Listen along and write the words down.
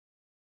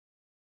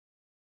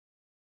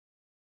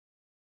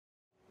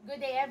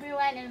Good day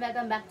everyone and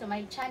welcome back to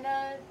my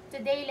channel.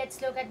 Today,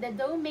 let's look at the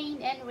domain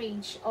and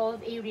range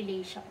of a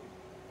relation.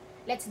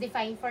 Let's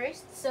define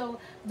first. So,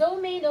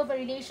 domain of a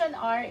relation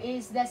R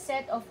is the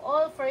set of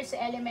all first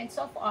elements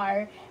of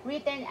R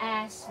written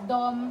as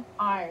dom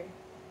R.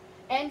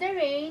 And the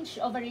range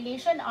of a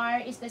relation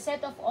R is the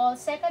set of all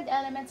second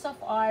elements of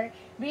R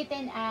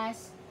written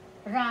as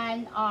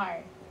ran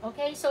R.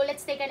 Okay, so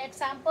let's take an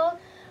example.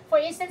 For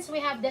instance, we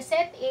have the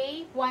set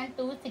A, 1,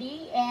 2,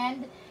 3,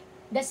 and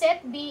the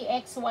set B,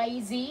 X,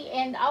 Y, Z,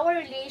 and our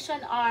relation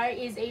R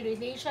is a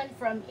relation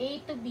from A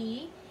to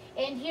B.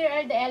 And here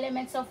are the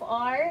elements of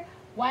R,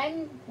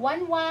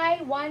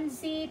 1Y,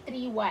 1Z,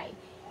 3Y.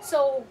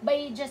 So,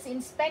 by just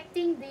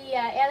inspecting the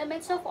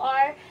elements of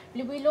R,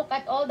 we look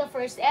at all the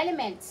first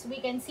elements. We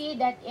can see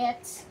that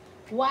it's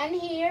 1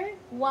 here,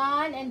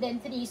 1, and then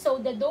 3. So,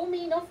 the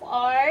domain of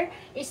R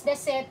is the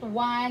set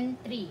 1,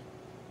 3.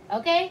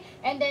 Okay?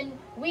 And then,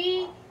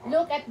 we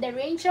look at the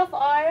range of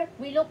R.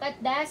 We look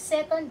at the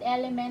second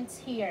elements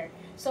here.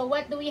 So,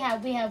 what do we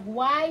have? We have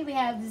Y, we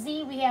have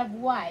Z, we have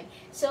Y.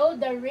 So,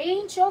 the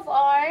range of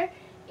R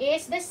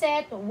is the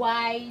set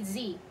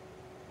YZ.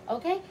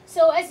 Okay?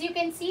 So, as you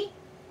can see,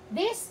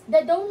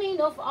 the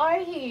domain of R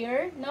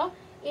here, no,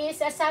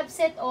 is a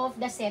subset of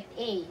the set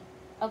A.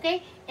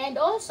 Okay? And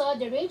also,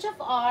 the range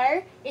of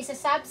R is a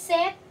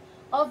subset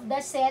of the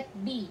set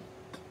B.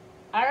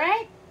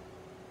 Alright?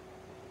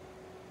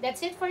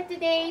 That's it for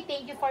today.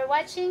 Thank you for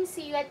watching.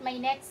 See you at my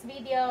next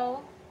video.